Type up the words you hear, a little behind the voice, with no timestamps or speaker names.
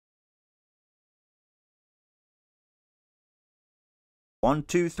1,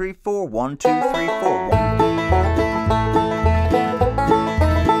 2, 3, 4, 1, 2, 3, 4, 1.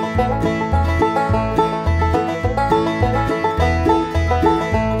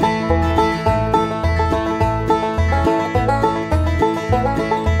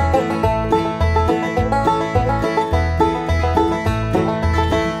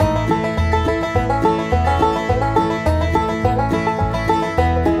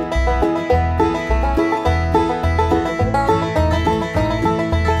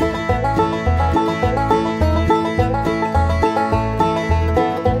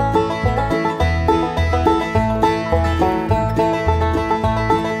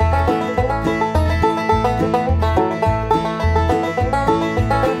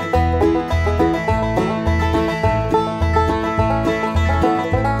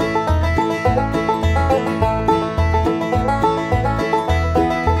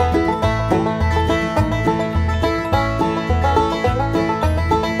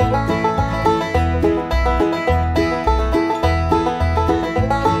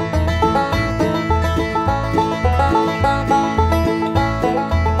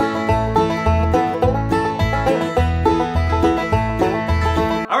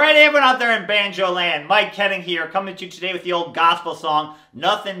 Everyone out there in Banjo land, Mike Henning here, coming to you today with the old gospel song,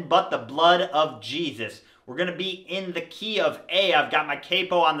 Nothing But the Blood of Jesus. We're going to be in the key of A. I've got my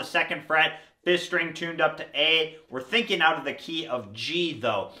capo on the 2nd fret, 5th string tuned up to A. We're thinking out of the key of G,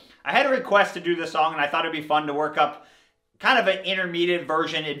 though. I had a request to do this song, and I thought it'd be fun to work up kind of an intermediate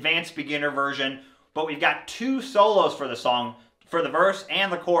version, advanced beginner version, but we've got 2 solos for the song. For the verse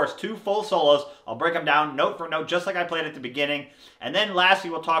and the chorus, 2 full solos. I'll break them down note for note, just like I played at the beginning. And then lastly,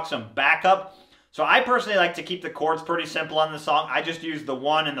 we'll talk some backup. So I personally like to keep the chords pretty simple on the song. I just use the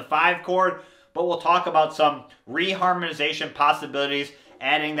 1 and the 5 chord, but we'll talk about some reharmonization possibilities,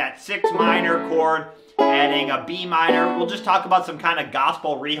 adding that 6 minor chord, adding a B minor. We'll just talk about some kind of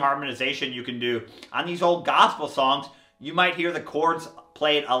gospel reharmonization you can do. On these old gospel songs, you might hear the chords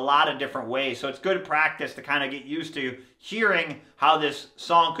played a lot of different ways, so it's good practice to kind of get used to hearing how this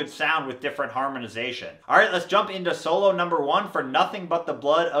song could sound with different harmonization. All right, let's jump into solo number 1 for Nothing But the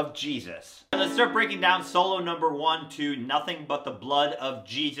Blood of Jesus. Let's start breaking down solo number 1 to Nothing But the Blood of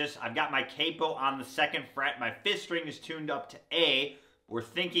Jesus. I've got my capo on the 2nd fret. My 5th string is tuned up to A. We're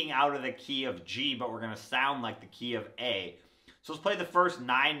thinking out of the key of G, but we're going to sound like the key of A. So let's play the first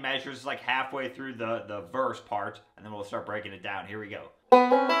 9 measures, like halfway through the verse part, and then we'll start breaking it down. Here we go.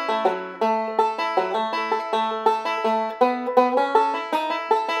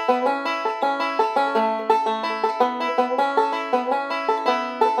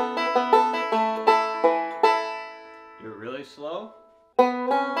 Do it really slow.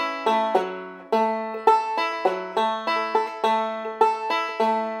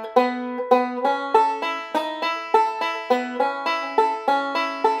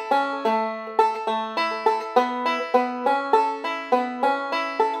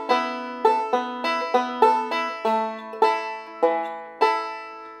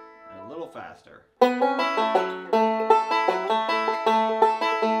 Faster.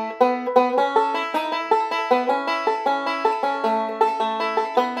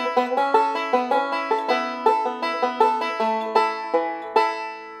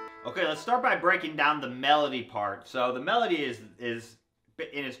 Okay, let's start by breaking down the melody part. So the melody is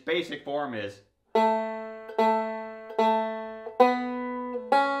in its basic form is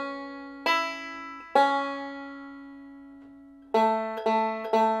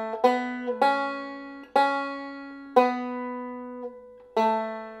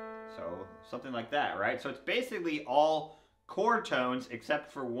something like that, right? So it's basically all chord tones except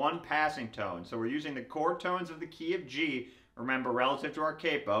for 1 passing tone. So we're using the chord tones of the key of G, remember, relative to our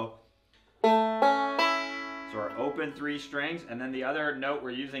capo. So our open 3 strings, and then the other note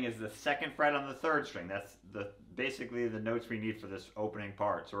we're using is the 2nd fret on the 3rd string. That's basically the notes we need for this opening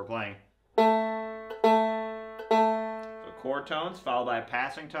part. So we're playing. So chord tones followed by a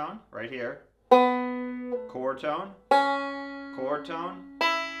passing tone right here. Chord tone, chord tone,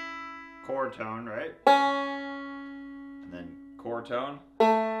 chord tone, right? And then chord tone,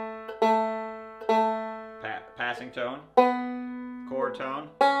 passing tone, chord tone,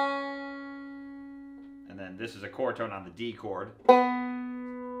 and then this is a chord tone on the D chord.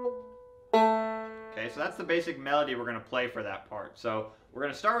 Okay, so that's the basic melody we're going to play for that part. So we're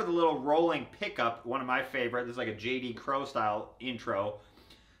going to start with a little rolling pickup, one of my favorite. This is like a J.D. Crowe style intro.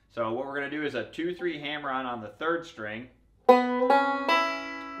 So what we're going to do is a 2-3 hammer-on the 3rd string,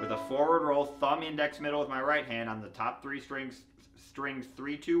 with a forward roll, thumb, index, middle with my right hand on the top 3 strings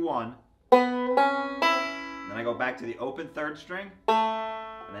 3, 2, 1. Then I go back to the open 3rd string,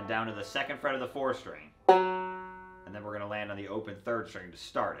 and then down to the 2nd fret of the 4th string. And and then we're going to land on the open third string to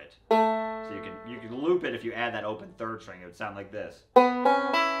start it. So you can loop it if you add that open third string. It would sound like this.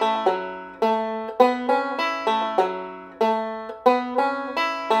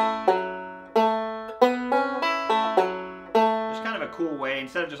 Just kind of a cool way,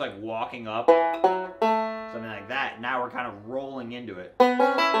 instead of just like walking up, something like that, now we're kind of rolling into it. So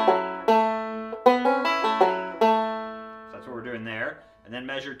that's what we're doing there. And then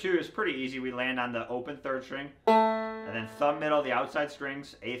measure 2 is pretty easy. We land on the open third string, and then thumb middle, the outside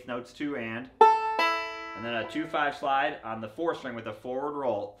strings, eighth notes 2 and then a 2-5 slide on the 4th string with a forward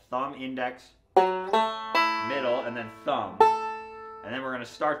roll, thumb, index, middle, and then thumb. And then we're going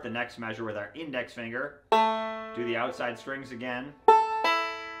to start the next measure with our index finger, do the outside strings again,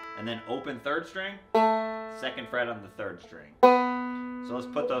 and then open third string, 2nd fret on the 3rd string. So let's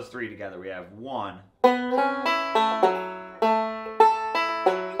put those 3 together. We have 1,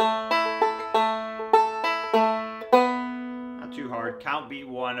 not too hard, count beat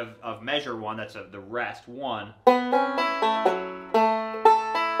 1 of measure 1, that's the rest, 1.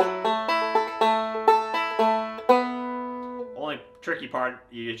 Only tricky part,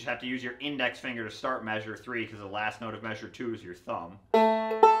 you just have to use your index finger to start measure 3 because the last note of measure 2 is your thumb.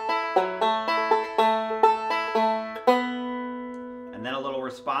 And then a little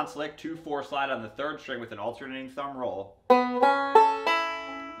response lick, 2-4 slide on the 3rd string with an alternating thumb roll.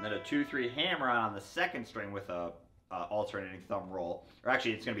 And then a 2-3 hammer on the 2nd string with a alternating thumb roll. Or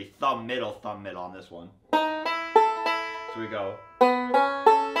actually, it's going to be thumb middle on this one. So we go.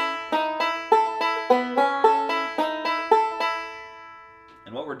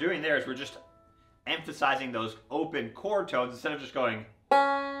 And what we're doing there is we're just emphasizing those open chord tones instead of just going.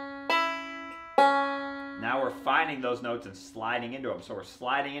 Now we're finding those notes and sliding into them. So we're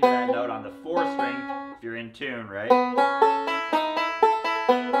sliding into that note on the 4th string, if you're in tune, right?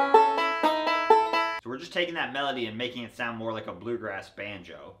 So we're just taking that melody and making it sound more like a bluegrass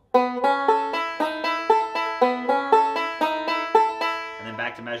banjo. And then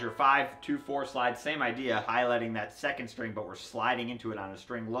back to measure 5, 2-4 slide, same idea, highlighting that 2nd string, but we're sliding into it on a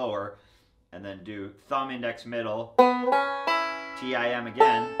string lower. And then do thumb, index, middle, TIM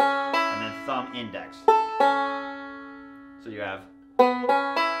again, and then thumb, index. So you have.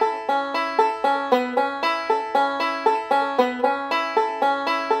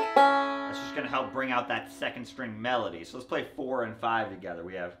 That's just going to help bring out that 2nd string melody. So let's play 4 and 5 together.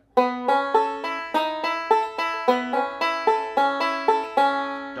 We have.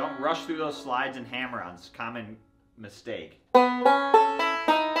 Don't rush through those slides and hammer-ons. Common mistake.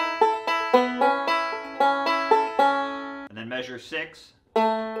 And then measure 6.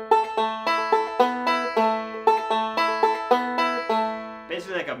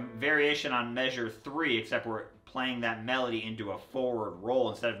 Basically like a variation on measure 3, except we're playing that melody into a forward roll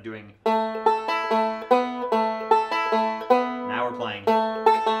instead of doing. Now we're playing.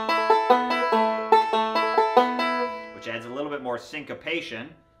 Which adds a little bit more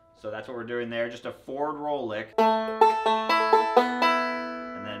syncopation. So that's what we're doing there, just a forward roll lick. And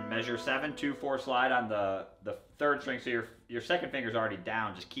then measure 7, 2-4 slide on the 3rd string. So your 2nd finger's already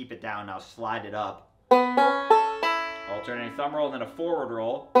down, just keep it down, now slide it up. Alternating thumb roll and then a forward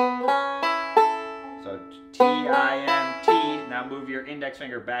roll. So T-I-M-T. Now move your index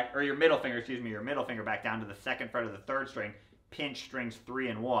finger back, or your middle finger, excuse me, your middle finger back down to the 2nd fret of the 3rd string. Pinch strings 3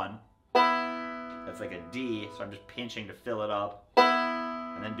 and 1. That's like a D, so I'm just pinching to fill it up.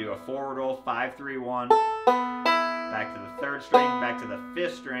 And then do a forward roll, 5, 3, 1. Back to the 3rd string, back to the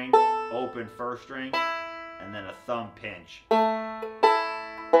 5th string, open 1st string, and then a thumb pinch.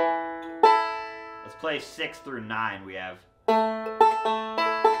 Let's play 6 through 9. We have.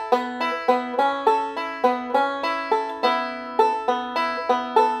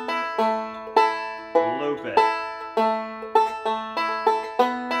 Loop it.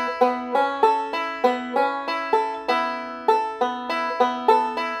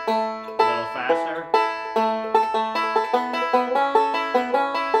 A little faster.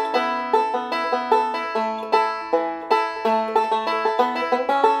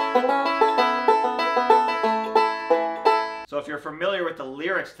 So if you're familiar with the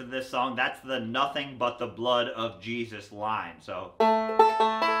lyrics to this song, that's the "nothing but the blood of Jesus" line. So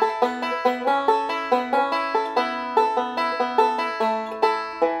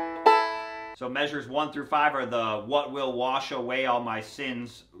measures 1 through 5 are the "what will wash away all my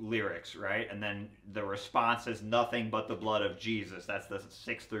sins" lyrics, right? And then the response is "nothing but the blood of Jesus." That's the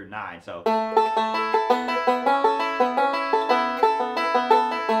 6 through 9. So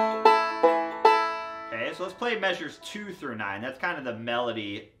so let's play measures 2 through 9. That's kind of the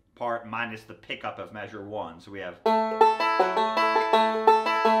melody part minus the pickup of measure 1. So we have.